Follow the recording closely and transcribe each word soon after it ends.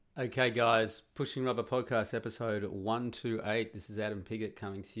Okay, guys, Pushing Rubber Podcast episode 128. This is Adam Piggott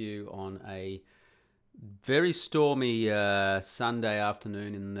coming to you on a very stormy Sunday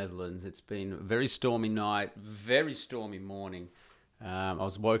afternoon in the Netherlands. It's been a very stormy night, very stormy morning. I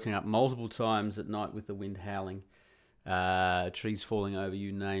was woken up multiple times at night with the wind howling, trees falling over,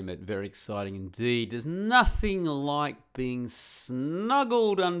 you name it. Very exciting indeed. There's nothing like being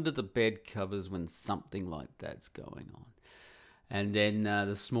snuggled under the bed covers when something like that's going on. And then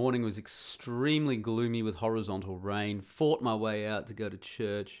this morning was extremely gloomy with horizontal rain. Fought my way out to go to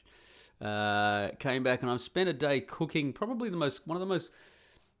church. Came back and I've spent a day cooking probably one of the most,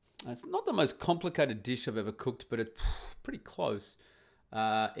 it's not the most complicated dish I've ever cooked, but it's pretty close.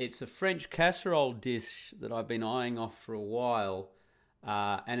 It's a French casserole dish that I've been eyeing off for a while.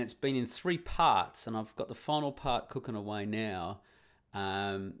 And it's been in 3 parts, and I've got the final part cooking away now.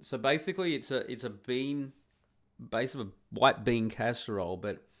 So basically it's a base of a white bean casserole,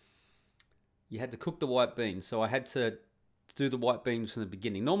 but you had to cook the white beans. So I had to do the white beans from the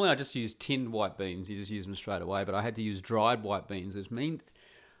beginning. Normally I just use tinned white beans. You just use them straight away, but I had to use dried white beans, which means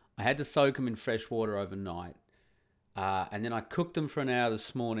I had to soak them in fresh water overnight. And then I cooked them for an hour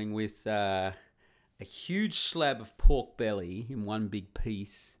this morning with a huge slab of pork belly in one big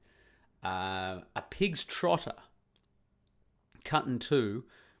piece, a pig's trotter cut in 2,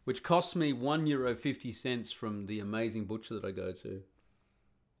 which cost me €1.50 from the amazing butcher that I go to.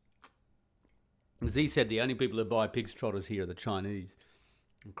 As he said, the only people who buy pig's trotters here are the Chinese.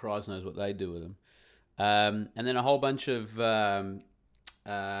 And Christ knows what they do with them. And then a whole bunch of herbs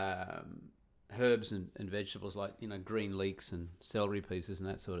and vegetables like, green leeks and celery pieces and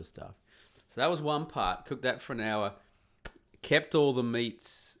that sort of stuff. So that was one part. Cooked that for an hour. Kept all the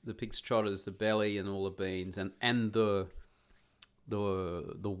meats, the pig's trotters, the belly and all the beans and the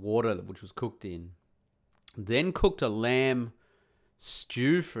water which was cooked in. Then cooked a lamb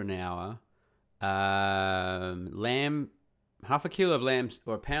stew for an hour. Half a kilo of lamb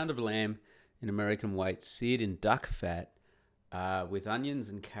or a pound of lamb in American weight, seared in duck fat, with onions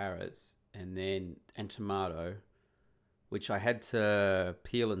and carrots and tomato, which I had to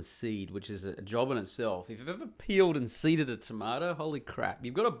peel and seed, which is a job in itself. If you've ever peeled and seeded a tomato, holy crap,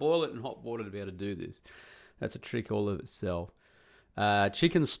 you've got to boil it in hot water to be able to do this. That's a trick all of itself.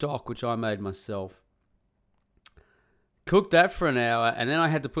 Chicken stock, which I made myself. Cooked that for an hour, and then I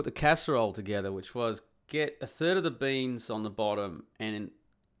had to put the casserole together, which was get a third of the beans on the bottom and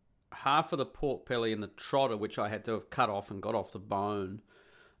half of the pork belly and the trotter, which I had to have cut off and got off the bone,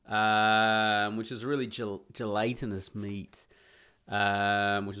 which is really gelatinous meat,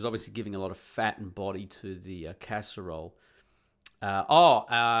 which is obviously giving a lot of fat and body to the casserole.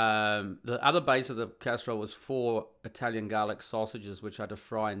 The other base of the casserole was 4 Italian garlic sausages, which I had to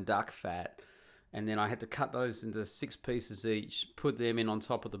fry in duck fat. And then I had to cut those into 6 pieces each, put them in on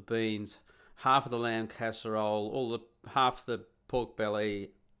top of the beans, half of the lamb casserole, half the pork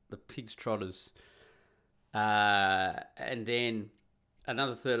belly, the pig's trotters, and then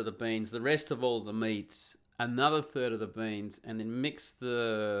another third of the beans, the rest of all the meats, another third of the beans, and then mix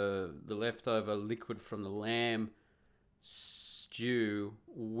the leftover liquid from the lamb stew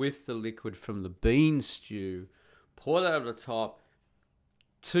with the liquid from the bean stew, pour that over the top,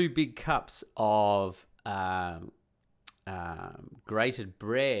 2 big cups of grated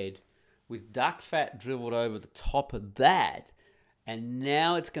bread with duck fat dribbled over the top of that, and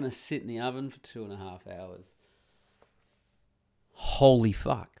now it's going to sit in the oven for 2.5 hours. Holy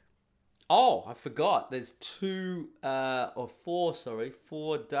fuck. Oh, I forgot. There's 4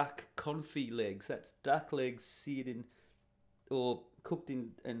 duck confit legs. That's duck legs seared in or cooked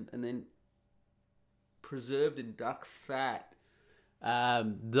in and then preserved in duck fat.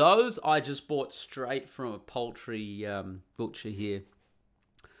 Those I just bought straight from a poultry butcher here,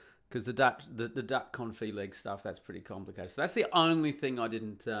 because the duck confit leg stuff, that's pretty complicated. So that's the only thing I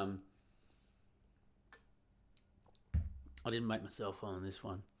didn't make myself on this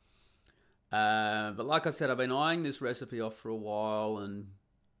one. But like I said, I've been eyeing this recipe off for a while, and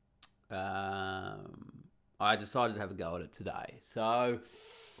I decided to have a go at it today. So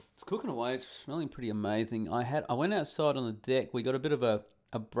it's cooking away. It's smelling pretty amazing. I went outside on the deck. We got a bit of a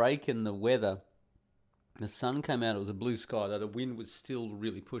break in the weather. The sun came out. It was a blue sky, though the wind was still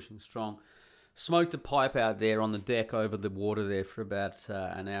really pushing strong. Smoked a pipe out there on the deck over the water there for about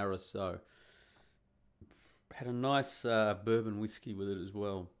an hour or so. Had a nice bourbon whiskey with it as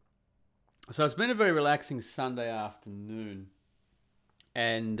well. So it's been a very relaxing Sunday afternoon.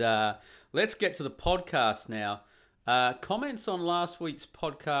 And let's get to the podcast now. Comments on last week's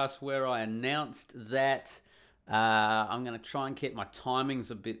podcast where I announced that I'm going to try and keep my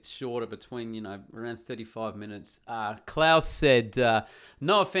timings a bit shorter, between, around 35 minutes. Klaus said,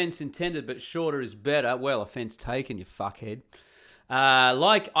 no offense intended, but shorter is better. Well, offense taken, you fuckhead. I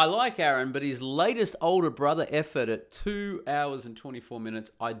like Aaron, but his latest older brother effort at 2 hours and 24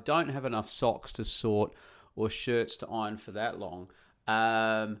 minutes, I don't have enough socks to sort or shirts to iron for that long.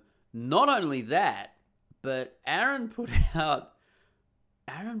 Not only that, but Aaron put out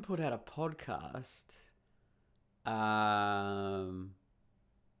a podcast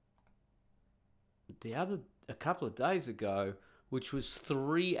a couple of days ago, which was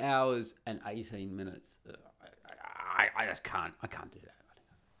 3 hours and 18 minutes. I just can't. I can't do that.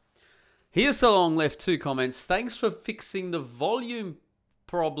 Here's so long left 2 comments. Thanks for fixing the volume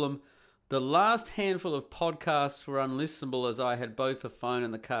problem. The last handful of podcasts were unlistenable as I had both the phone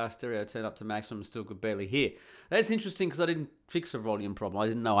and the car stereo turned up to maximum and still could barely hear. That's interesting because I didn't fix a volume problem. I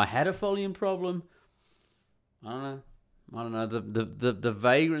didn't know I had a volume problem. I don't know. The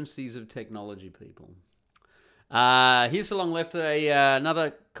vagrancies of technology, people. Here's so long left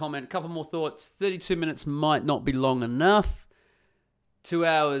another comment. A couple more thoughts. 32 minutes might not be long enough. 2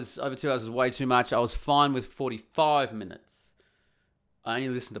 hours, over 2 hours is way too much. I was fine with 45 minutes. I only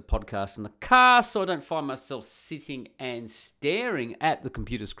listen to podcasts in the car, so I don't find myself sitting and staring at the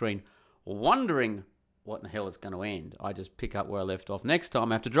computer screen, wondering what in the hell is going to end. I just pick up where I left off. Next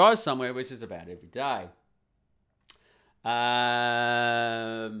time I have to drive somewhere, which is about every day.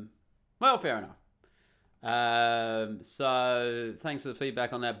 Well, fair enough. So thanks for the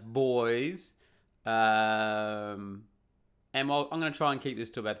feedback on that, boys. And I'm going to try and keep this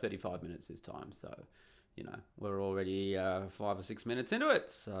to about 35 minutes this time. So, we're already 5 or 6 minutes into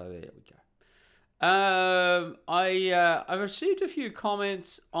it. So there we go. I received a few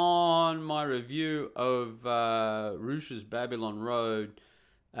comments on my review of Roosh's Babylon Road.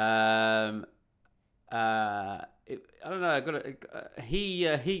 I don't know.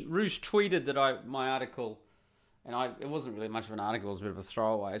 Roosh tweeted that my article, and it wasn't really much of an article. It was a bit of a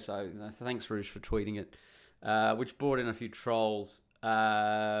throwaway. So thanks, Roosh, for tweeting it, which brought in a few trolls.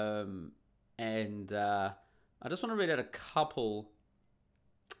 And I just want to read out a couple.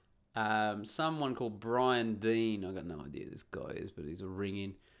 Someone called Brian Dean. I got no idea who this guy is, but he's a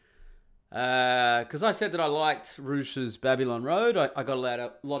ring-in. Because I said that I liked Roosh's Babylon Road. I got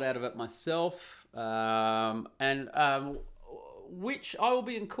a lot out of it myself. Which I will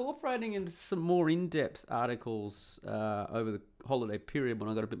be incorporating into some more in-depth articles over the holiday period when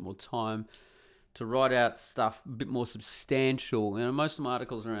I got a bit more time to write out stuff a bit more substantial. Most of my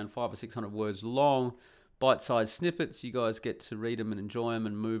articles are around 500 or 600 words long, bite-sized snippets. You guys get to read them and enjoy them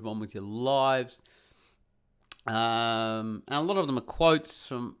and move on with your lives. And a lot of them are quotes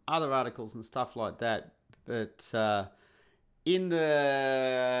from other articles and stuff like that. But in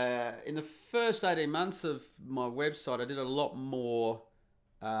the first 18 months of my website, I did a lot more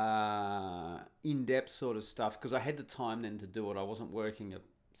in-depth sort of stuff because I had the time then to do it. I wasn't working a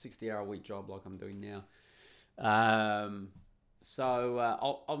 60-hour-a-week job like I'm doing now.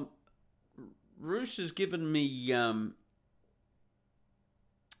 Roosh has given me a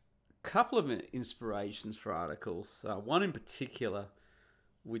couple of inspirations for articles. One in particular,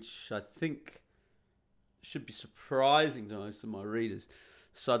 which I think should be surprising to most of my readers.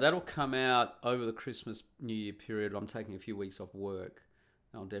 So that'll come out over the Christmas New Year period. I'm taking a few weeks off work.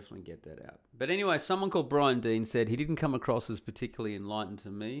 I'll definitely get that out. But anyway, someone called Brian Dean said he didn't come across as particularly enlightened to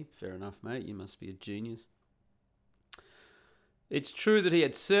me. Fair enough, mate. You must be a genius. It's true that he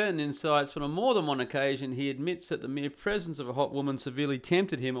had certain insights, but on more than one occasion, he admits that the mere presence of a hot woman severely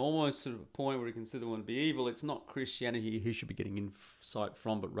tempted him, almost to the point where he considered one to be evil. It's not Christianity he should be getting insight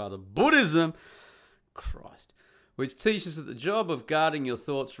from, but rather Buddhism. Christ. Which teaches that the job of guarding your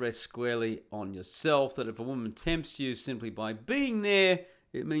thoughts rests squarely on yourself, that if a woman tempts you simply by being there,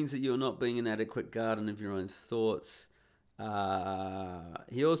 it means that you're not being an adequate guardian of your own thoughts.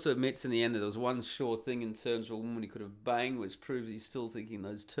 He also admits in the end that there was one sure thing in terms of a woman he could have banged, which proves he's still thinking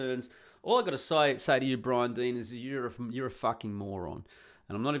those terms. All I got to say to you, Brian Dean, is that you're a fucking moron,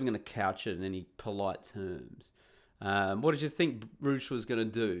 and I'm not even going to couch it in any polite terms. What did you think Roosh was going to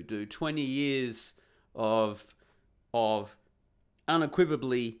do? Do 20 years of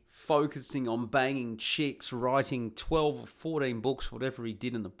unequivocally focusing on banging chicks, writing 12 or 14 books, whatever he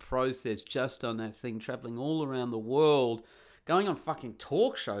did in the process, just on that thing, traveling all around the world, going on fucking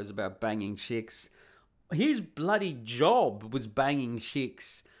talk shows about banging chicks. His bloody job was banging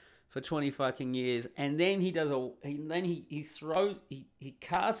chicks for 20 fucking years, and then he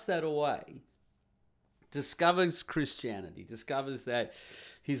casts that away, discovers Christianity, discovers that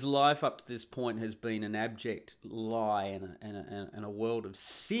his life up to this point has been an abject lie and a world of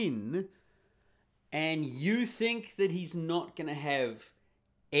sin, and you think that he's not going to have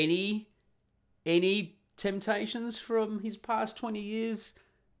any temptations from his past 20 years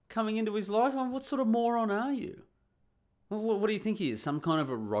coming into his life? I mean, what sort of moron are you? What do you think he is? Some kind of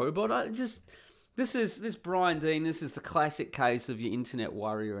a robot? This Brian Dean, this is the classic case of your internet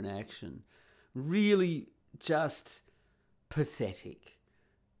warrior in action. Really just pathetic.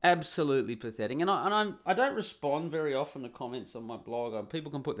 Absolutely pathetic. And I don't respond very often to comments on my blog.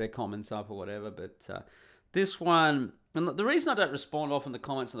 People can put their comments up or whatever, but this one, and the reason I don't respond often to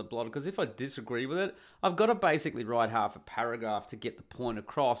comments on the blog, because if I disagree with it, I've got to basically write half a paragraph to get the point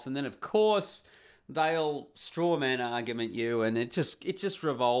across, and then of course they'll straw man argument you, and it just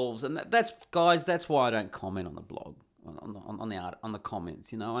revolves. And that's why I don't comment on the blog, on the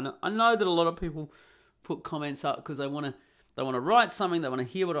comments. You know, I know that a lot of people put comments up because they want to write something, they want to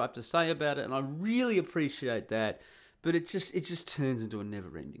hear what I have to say about it, and I really appreciate that. But it just turns into a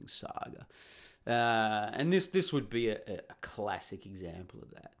never-ending saga, and this would be a classic example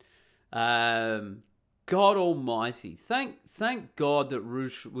of that. God Almighty, thank God that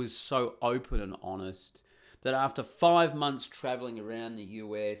Roosh was so open and honest that after 5 months traveling around the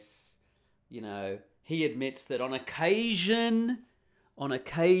US, you know, he admits that on occasion,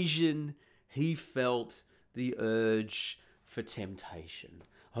 he felt the urge for temptation,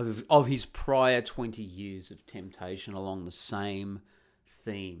 of his prior 20 years of temptation along the same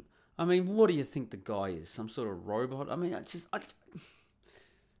theme. I mean, what do you think the guy is? Some sort of robot? I mean,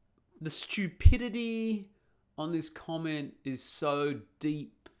 the stupidity on this comment is so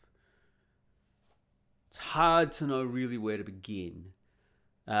deep. It's hard to know really where to begin.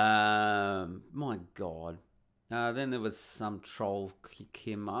 My God. Then there was some troll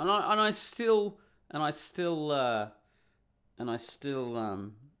Kim, and I still.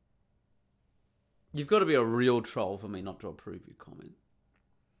 You've got to be a real troll for me not to approve your comment.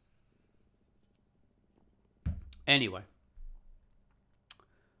 Anyway,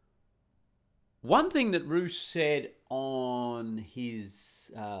 one thing that Roosh said on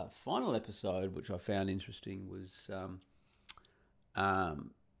his final episode, which I found interesting, was got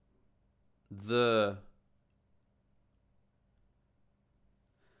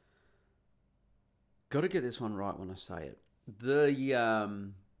to get this one right when I say it.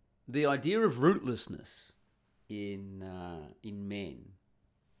 The idea of rootlessness in men,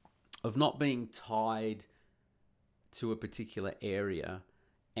 of not being tied to a particular area,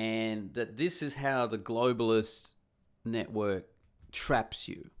 and that this is how the globalist network traps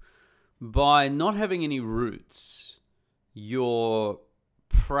you. By not having any roots, you're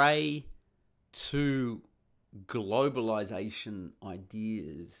prey to globalization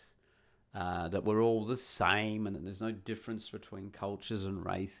ideas, that we're all the same and that there's no difference between cultures and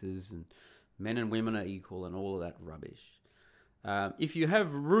races and men and women are equal and all of that rubbish. If you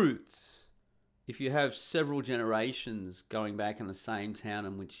have roots, if you have several generations going back in the same town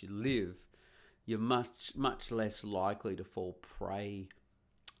in which you live, you're much less likely to fall prey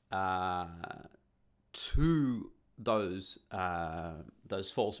to those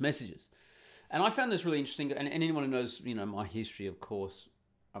false messages. And I found this really interesting. And anyone who knows, you know, my history, of course,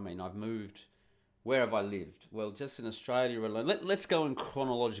 I mean, I've moved. Where have I lived? Well, just in Australia alone. Let's go in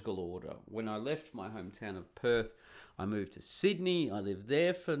chronological order. When I left my hometown of Perth, I moved to Sydney. I lived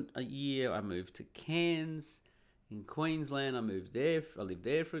there for a year. I moved to Cairns in Queensland. I lived there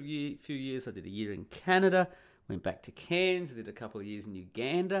for a few years. I did a year in Canada. Went back to Cairns. I did a couple of years in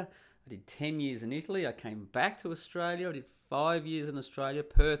Uganda. I did 10 years in Italy. I came back to Australia. I did 5 years in Australia,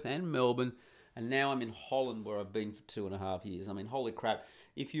 Perth and Melbourne. And now I'm in Holland, where I've been for 2.5 years. I mean, holy crap.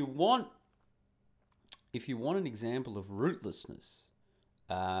 If you want an example of rootlessness,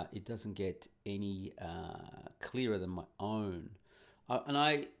 it doesn't get any clearer than my own.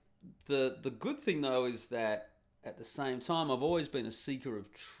 The good thing, though, is that at the same time, I've always been a seeker of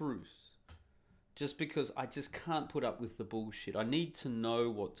truth. Just because I just can't put up with the bullshit. I need to know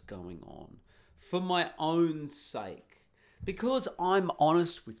what's going on for my own sake, because I'm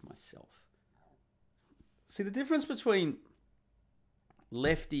honest with myself. See, the difference between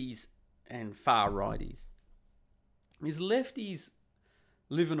lefties and far righties is lefties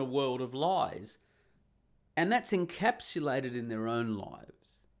live in a world of lies, and that's encapsulated in their own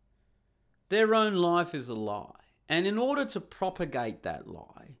lives. Their own life is a lie, and in order to propagate that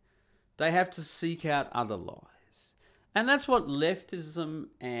lie, they have to seek out other lies. And that's what leftism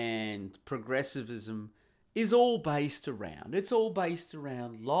and progressivism is all based around. It's all based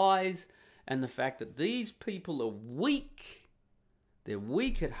around lies and the fact that these people are weak. They're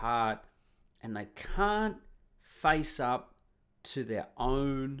weak at heart, and they can't face up to their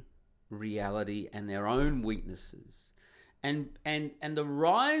own reality and their own weaknesses. And the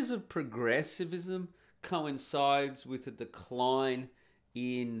rise of progressivism coincides with a decline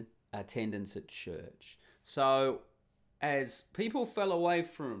in attendance at church. So as people fell away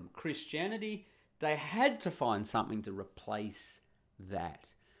from Christianity, they had to find something to replace that.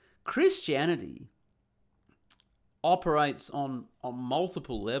 Christianity operates on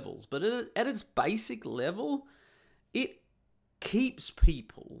multiple levels, but at its basic level, it keeps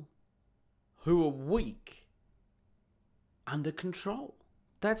people who are weak under control.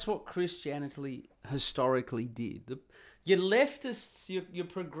 That's what Christianity historically did. Your leftists, your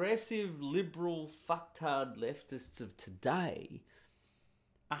progressive, liberal, fucktard leftists of today,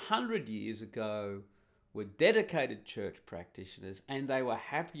 100 years ago, were dedicated church practitioners and they were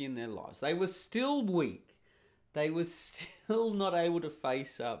happy in their lives. They were still weak. They were still not able to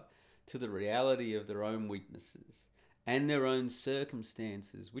face up to the reality of their own weaknesses and their own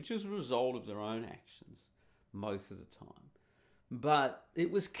circumstances, which is a result of their own actions most of the time. But it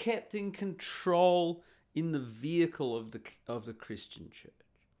was kept in control in the vehicle of the Christian church,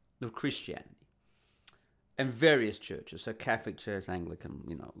 of Christianity, and various churches, so Catholic Church, Anglican,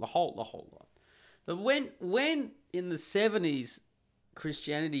 the whole lot. But when in the 70s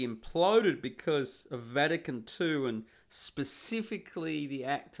Christianity imploded because of Vatican II and specifically the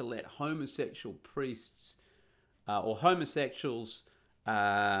act to let homosexual priests or homosexuals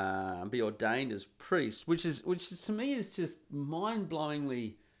be ordained as priests, which is to me is just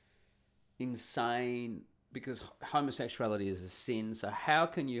mind-blowingly insane, because homosexuality is a sin. So how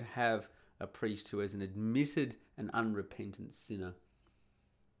can you have a priest who is an admitted and unrepentant sinner?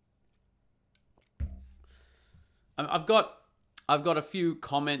 I've got a few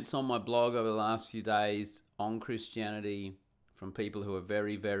comments on my blog over the last few days on Christianity from people who are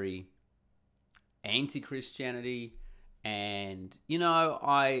very, very anti-Christianity. And,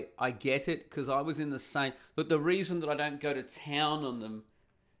 I get it, because I was in the same... Look, the reason that I don't go to town on them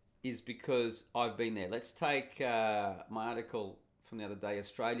is because I've been there. Let's take my article from the other day,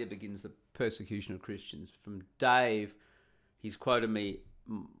 Australia Begins the Persecution of Christians, from Dave. He's quoted me.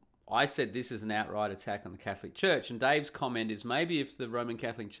 I said this is an outright attack on the Catholic Church, and Dave's comment is, maybe if the Roman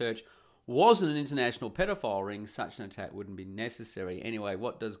Catholic Church wasn't an international pedophile ring, such an attack wouldn't be necessary. Anyway,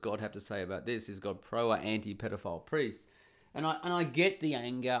 what does God have to say about this? Is God pro or anti-pedophile priests? And I get the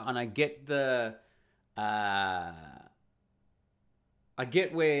anger, and I get the I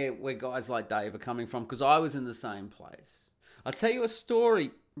get where guys like Dave are coming from, because I was in the same place. I'll tell you a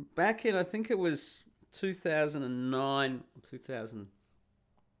story. Back in, I think it was 2009,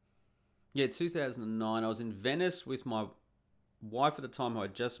 2009, I was in Venice with my wife at the time, who I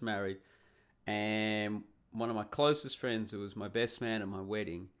just married, and one of my closest friends, who was my best man at my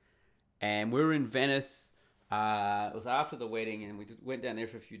wedding. And we were in Venice. It was after the wedding, and we went down there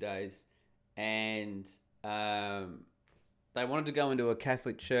for a few days. And they wanted to go into a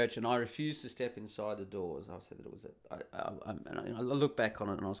Catholic church, and I refused to step inside the doors. I said that it was I look back on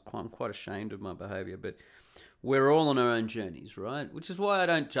it, and I'm quite ashamed of my behaviour. But we're all on our own journeys, right? Which is why I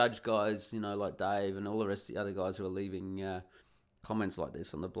don't judge guys, like Dave and all the rest of the other guys who are leaving comments like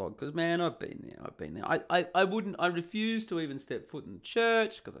this on the blog. Because, man, I've been there. I refused to even step foot in the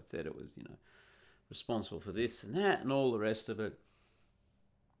church, because I said it was, responsible for this and that and all the rest of it.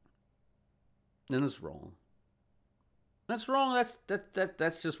 And it's wrong. That's wrong.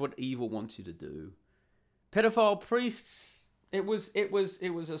 That's just what evil wants you to do. Pedophile priests. It was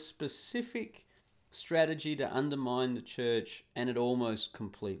a specific strategy to undermine the church, and it almost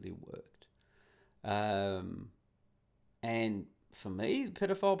completely worked. And for me,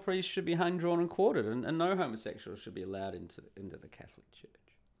 pedophile priests should be hung, drawn, and quartered, and no homosexuals should be allowed into the Catholic Church.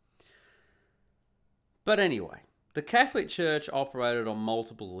 But anyway, the Catholic Church operated on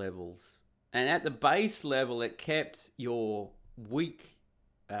multiple levels, and at the base level, it kept your weak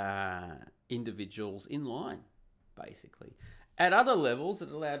individuals in line, basically. At other levels, it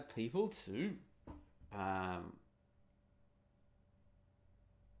allowed people to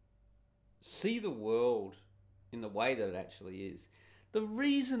see the world in the way that it actually is. The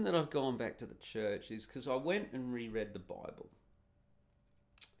reason that I've gone back to the church is because I went and reread the Bible.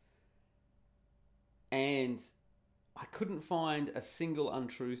 And I couldn't find a single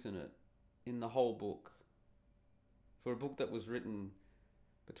untruth in it, in the whole book. For a book that was written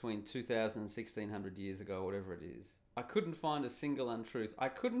between 2,000 and 1,600 years ago, whatever it is. I couldn't find a single untruth. I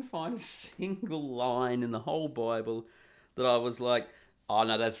couldn't find a single line in the whole Bible that I was like, oh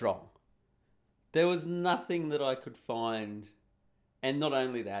no, that's wrong. There was nothing that I could find. And not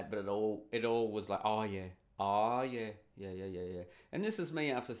only that, but it all was like, oh yeah. And this is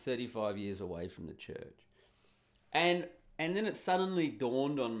me after 35 years away from the church. And And then it suddenly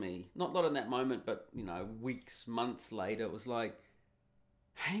dawned on me, not in that moment, but, you know, weeks, months later, it was like,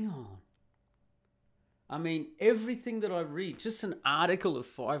 hang on. I mean, everything that I read, just an article of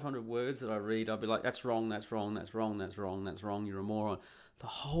 500 words that I read, I'll be like, that's wrong, that's wrong, that's wrong, that's wrong, that's wrong, you're a moron. The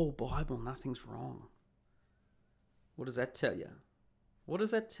whole Bible, nothing's wrong. What does that tell you? What does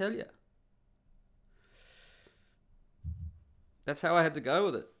that tell you? That's how I had to go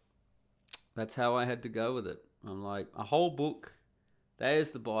with it. That's how I had to go with it. I'm like, a whole book,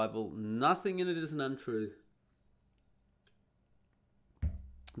 there's the Bible, nothing in it is an untruth.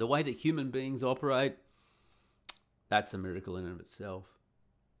 The way that human beings operate, that's a miracle in and of itself.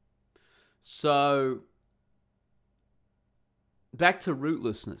 So, back to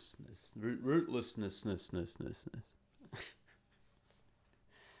rootlessness. Rootlessness.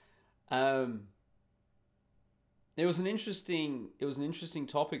 It was an interesting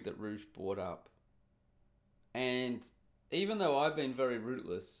topic that Roosh brought up. And even though I've been very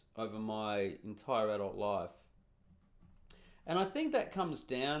rootless over my entire adult life, and I think that comes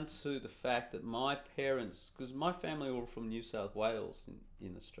down to the fact that my parents, because my family were from New South Wales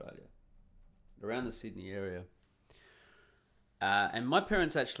in Australia, around the Sydney area. And my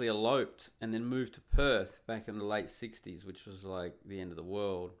parents actually eloped and then moved to Perth back in the late 60s, which was like the end of the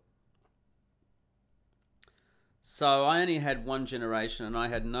world. So I only had one generation, and I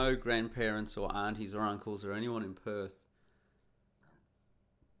had no grandparents or aunties or uncles or anyone in Perth.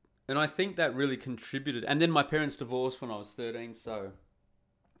 And I think that really contributed. And then my parents divorced when I was 13, so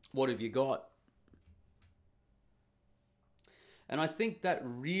what have you got? And I think that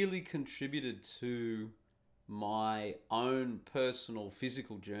really contributed to my own personal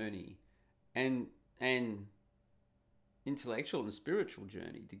physical journey and intellectual and spiritual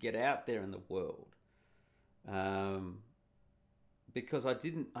journey to get out there in the world. Because I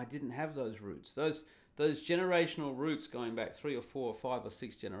didn't have those roots. Those generational roots going back 3 or 4 or 5 or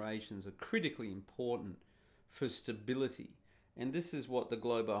 6 generations are critically important for stability. And this is what the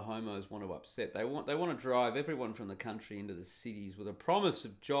globo homos want to upset. They want to drive everyone from the country into the cities with a promise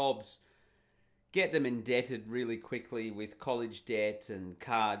of jobs, get them indebted really quickly with college debt and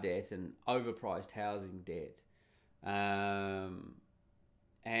car debt and overpriced housing debt, and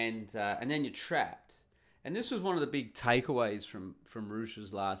then you're trapped. And this was one of the big takeaways from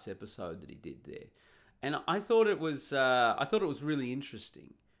Roosh's last episode that he did there. And I thought it was really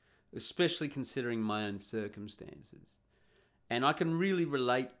interesting, especially considering my own circumstances. And I can really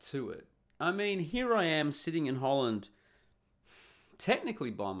relate to it. I mean, here I am sitting in Holland, technically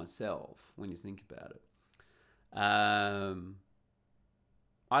by myself, when you think about it. I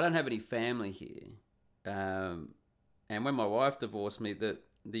don't have any family here. And when my wife divorced me,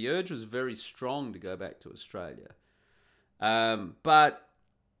 the urge was very strong to go back to Australia. But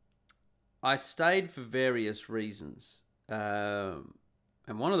I stayed for various reasons. And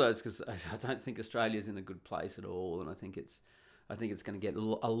one of those, because I don't think Australia's in a good place at all. And I think it's going to get a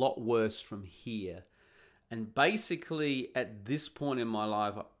lot worse from here. And basically, at this point in my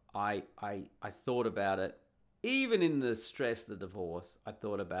life, I thought about it. Even in the stress of the divorce, I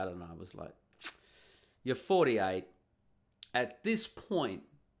thought about it and I was like, you're 48. At this point,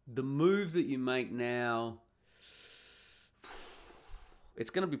 the move that you make now, it's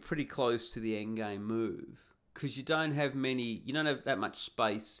going to be pretty close to the end game move because you don't have that much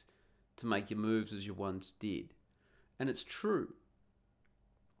space to make your moves as you once did. And it's true.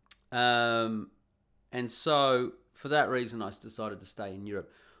 And so for that reason, I decided to stay in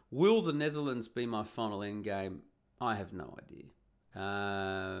Europe. Will the Netherlands be my final end game? I have no idea.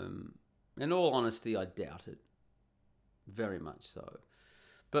 In all honesty, I doubt it. Very much so.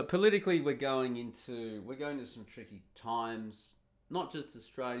 But politically, we're going into some tricky times. Not just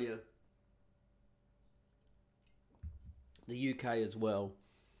Australia, the UK as well.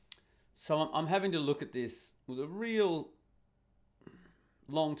 So I'm having to look at this with a real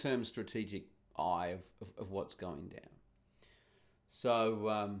long-term strategic eye of what's going down. So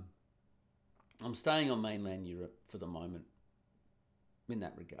I'm staying on mainland Europe for the moment in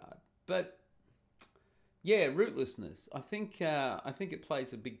that regard. But yeah, rootlessness. I think it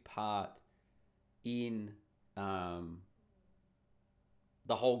plays a big part in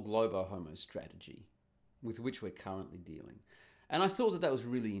the whole globo homo strategy with which we're currently dealing. And I thought that was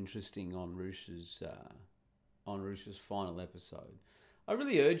really interesting on Roosh's final episode. I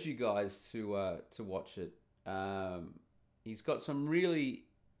really urge you guys to watch it. He's got some really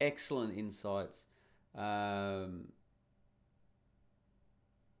excellent insights.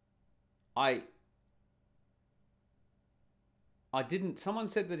 Someone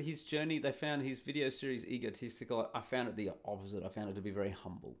said that his journey, they found his video series egotistical. I found it the opposite. I found it to be very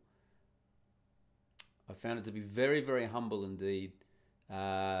humble. I found it to be very, very humble indeed,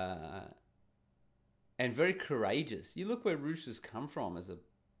 and very courageous. You look where Roosh has come from as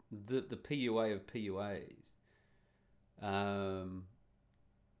the PUA of PUAs,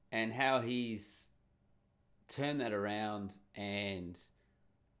 and how he's turned that around and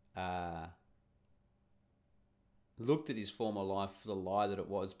looked at his former life for the lie that it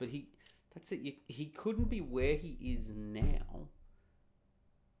was. But that's it. He couldn't be where he is now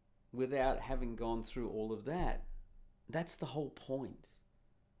without having gone through all of that. That's the whole point.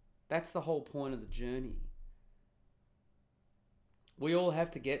 That's the whole point of the journey. We all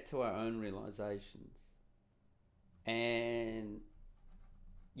have to get to our own realizations. And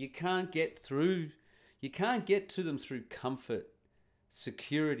you can't get to them through comfort,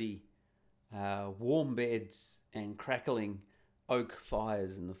 security, warm beds, and crackling oak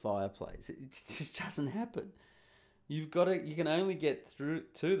fires in the fireplace. It just doesn't happen. You can only get through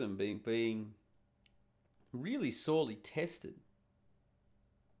to them being really sorely tested.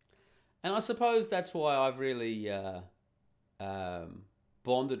 And I suppose that's why I've really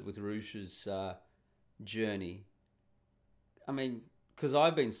bonded with Roosh's journey. I mean, because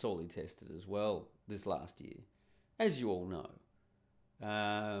I've been sorely tested as well this last year, as you all know.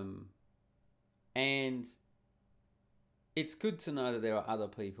 And it's good to know that there are other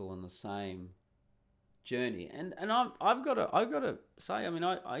people on the same journey. And I've got to say, I mean,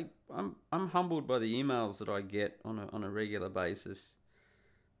 I'm humbled by the emails that I get on a regular basis.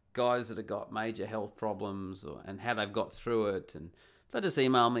 Guys that have got major health problems and how they've got through it, and they just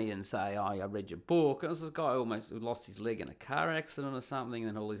email me and say, "Oh, I read your book." There was this guy who lost his leg in a car accident or something,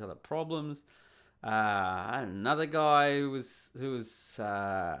 and all these other problems. Another guy who was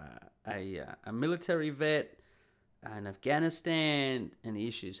a military vet in Afghanistan, and the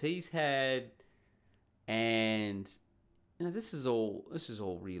issues he's had, and this is all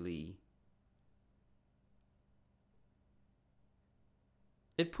really.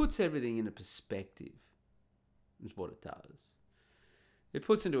 It puts everything into perspective, is what it does. It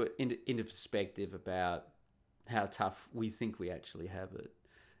puts into perspective about how tough we think we actually have it.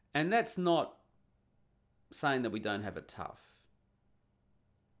 And that's not saying that we don't have it tough.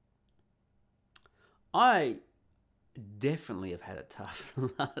 I definitely have had it tough the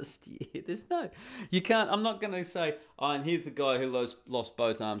last year. I'm not going to say, and here's the guy who lost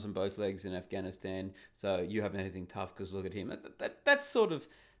both arms and both legs in Afghanistan, so you haven't had anything tough because look at him. That sort of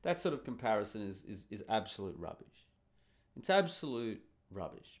comparison is absolute rubbish. It's absolute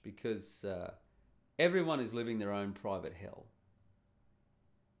rubbish because everyone is living their own private hell.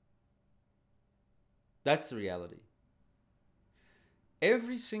 That's the reality.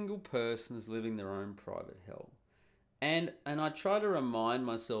 Every single person is living their own private hell. And I try to remind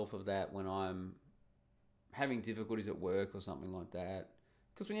myself of that when I'm having difficulties at work or something like that.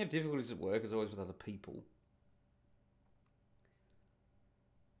 Because when you have difficulties at work, it's always with other people.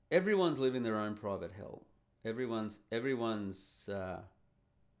 Everyone's living their own private hell. Everyone's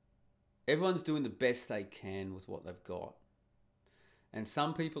doing the best they can with what they've got. And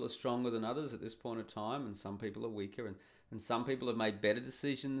some people are stronger than others at this point of time, and some people are weaker, and some people have made better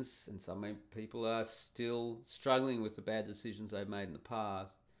decisions, and some people are still struggling with the bad decisions they've made in the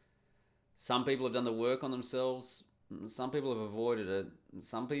past. Some people have done the work on themselves, some people have avoided it,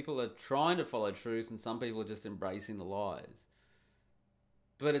 some people are trying to follow truth, and some people are just embracing the lies.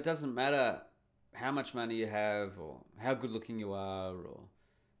 But it doesn't matter how much money you have, or how good looking you are, or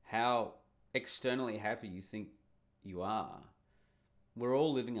how externally happy you think you are. We're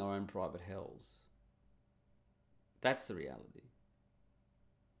all living our own private hells. That's the reality.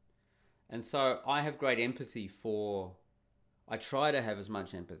 And so I have great empathy I try to have as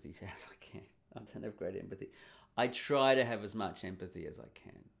much empathy as I can. I don't have great empathy. I try to have as much empathy as I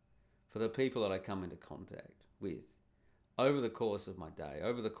can for the people that I come into contact with over the course of my day,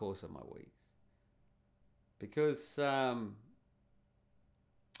 over the course of my weeks. Because I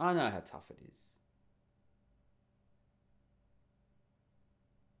know how tough it is.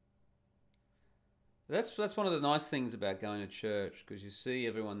 That's one of the nice things about going to church, because you see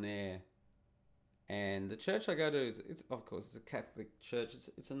everyone there. And the church I go to, it's of course it's a Catholic church.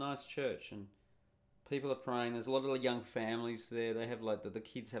 It's a nice church, and people are praying. There's a lot of young families there. They have the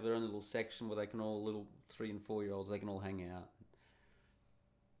kids have their own little section where they can little 3 and 4 year olds, they can all hang out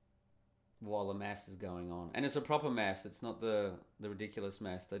while the mass is going on. And it's a proper mass. It's not the ridiculous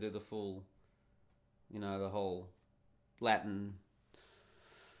mass. They do the full, the whole Latin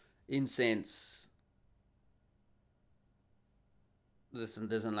incense.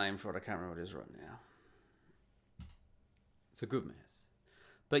 There's a name for it. I can't remember what it is right now. It's a good mass.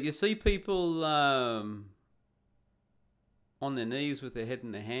 But you see people on their knees with their head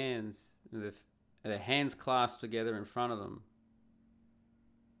in their hands, their hands clasped together in front of them.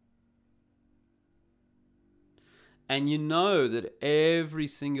 And you know that every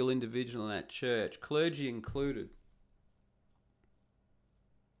single individual in that church, clergy included,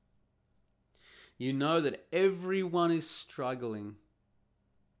 you know that everyone is struggling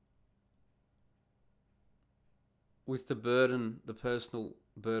with the personal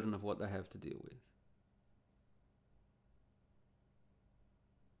burden of what they have to deal with.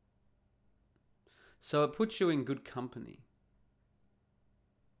 So it puts you in good company.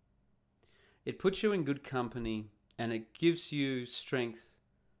 It puts you in good company, and it gives you strength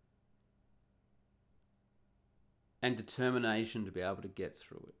and determination to be able to get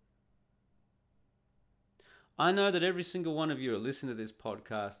through it. I know that every single one of you who listen to this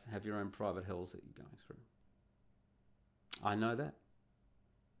podcast have your own private hells that you're going through. I know that.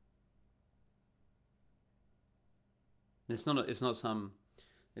 It's not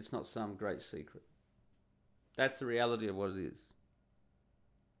some great secret. That's the reality of what it is.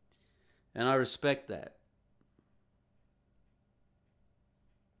 And I respect that.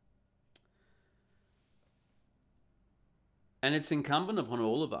 And it's incumbent upon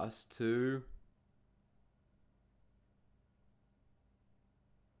all of us to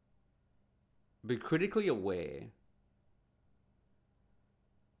be critically aware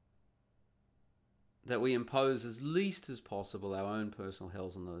that we impose as least as possible our own personal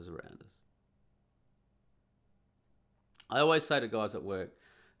hells on those around us. I always say to guys at work,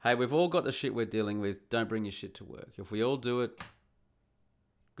 hey, we've all got the shit we're dealing with. Don't bring your shit to work. If we all do it,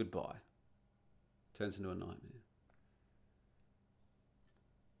 goodbye. Turns into a nightmare.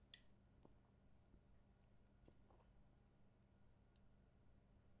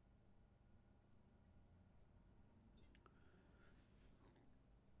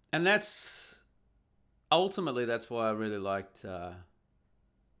 And ultimately that's why I really liked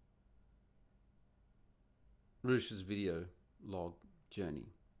Rush's video log journey.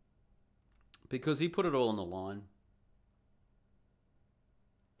 Because he put it all on the line.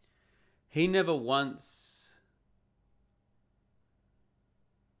 He never once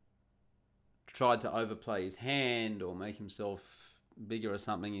tried to overplay his hand or make himself bigger or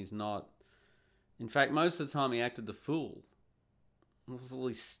something he's not. In fact, most of the time he acted the fool. With all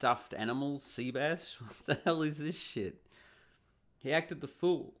these stuffed animals, sea bass. What the hell is this shit? He acted the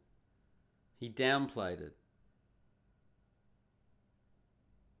fool. He downplayed it.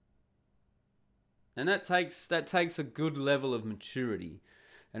 And that takes a good level of maturity,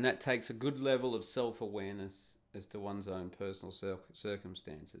 and that takes a good level of self-awareness as to one's own personal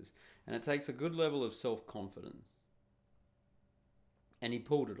circumstances, and it takes a good level of self-confidence. And he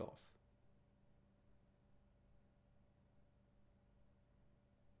pulled it off.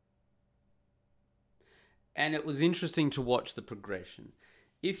 And it was interesting to watch the progression.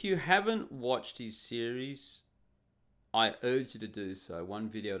 If you haven't watched his series, I urge you to do so, one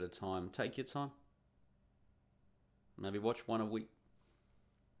video at a time. Take your time. Maybe watch one a week.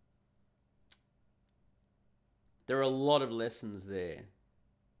 There are a lot of lessons there.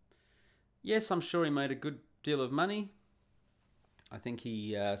 Yes, I'm sure he made a good deal of money. I think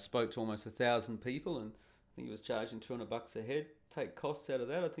he spoke to almost 1,000 people, and I think he was charging $200 a head. Take costs out of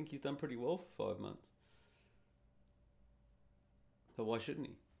that, I think he's done pretty well for 5 months. But why shouldn't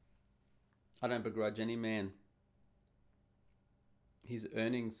he? I don't begrudge any man his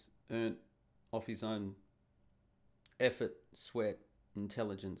earnings earned off his own effort, sweat,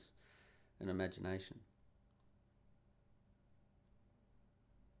 intelligence, and imagination.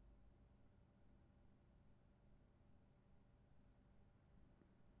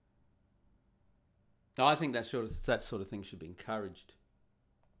 I think that sort of thing should be encouraged.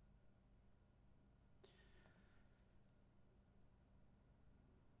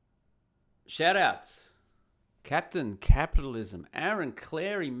 Shout outs. Captain Capitalism, Aaron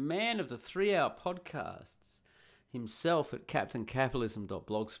Clarey, man of the 3 Hour Podcasts, himself at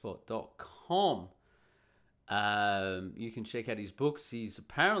captaincapitalism.blogspot.com. You can check out his books. He's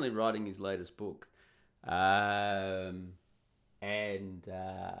apparently writing his latest book. And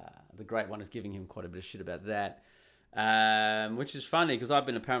the Great One is giving him quite a bit of shit about that. Which is funny because I've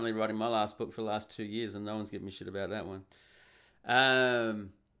been apparently writing my last book for the last 2 years and no one's giving me shit about that one.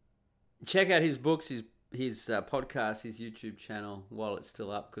 Check out his books, his podcast, his YouTube channel while it's still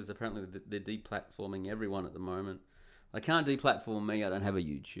up, because apparently they're deplatforming everyone at the moment. They can't deplatform me. I don't have a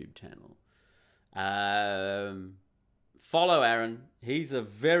YouTube channel. Follow Aaron. He's a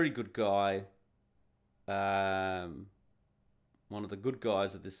very good guy. One of the good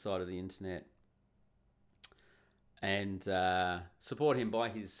guys of this side of the internet. And support him by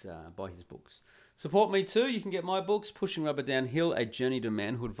his books. Support me too. You can get my books, Pushing Rubber Downhill, A Journey to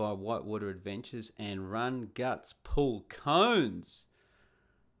Manhood via Whitewater Adventures, and Run, Guts, Pull Cones,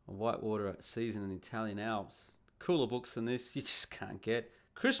 a whitewater season in the Italian Alps. Cooler books than this, you just can't get.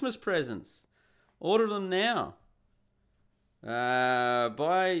 Christmas presents. Order them now.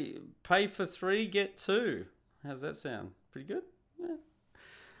 Pay for 3, get 2. How's that sound? Pretty good?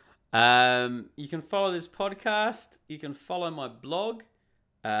 Yeah. You can follow this podcast. You can follow my blog.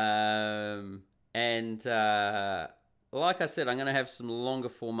 And like I said, I'm going to have some longer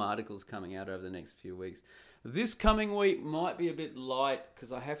form articles coming out over the next few weeks. This coming week might be a bit light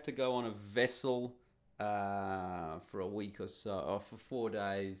because I have to go on a vessel for a week or so, or for 4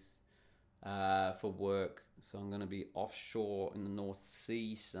 days for work. So I'm going to be offshore in the North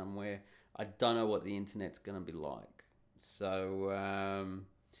Sea somewhere. I don't know what the internet's going to be like. So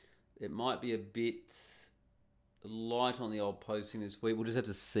it might be a bit light on the old posting this week. We'll just have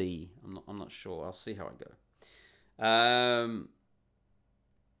to see. I'm not sure. I'll see how I go.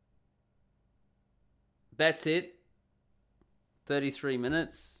 That's it. 33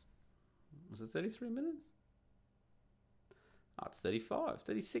 minutes. Was it 33 minutes? Oh, it's 35.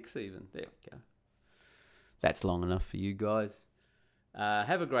 36 even. There we go. That's long enough for you guys.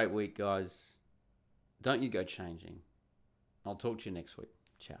 Have a great week, guys. Don't you go changing. I'll talk to you next week.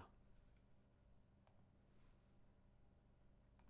 Ciao.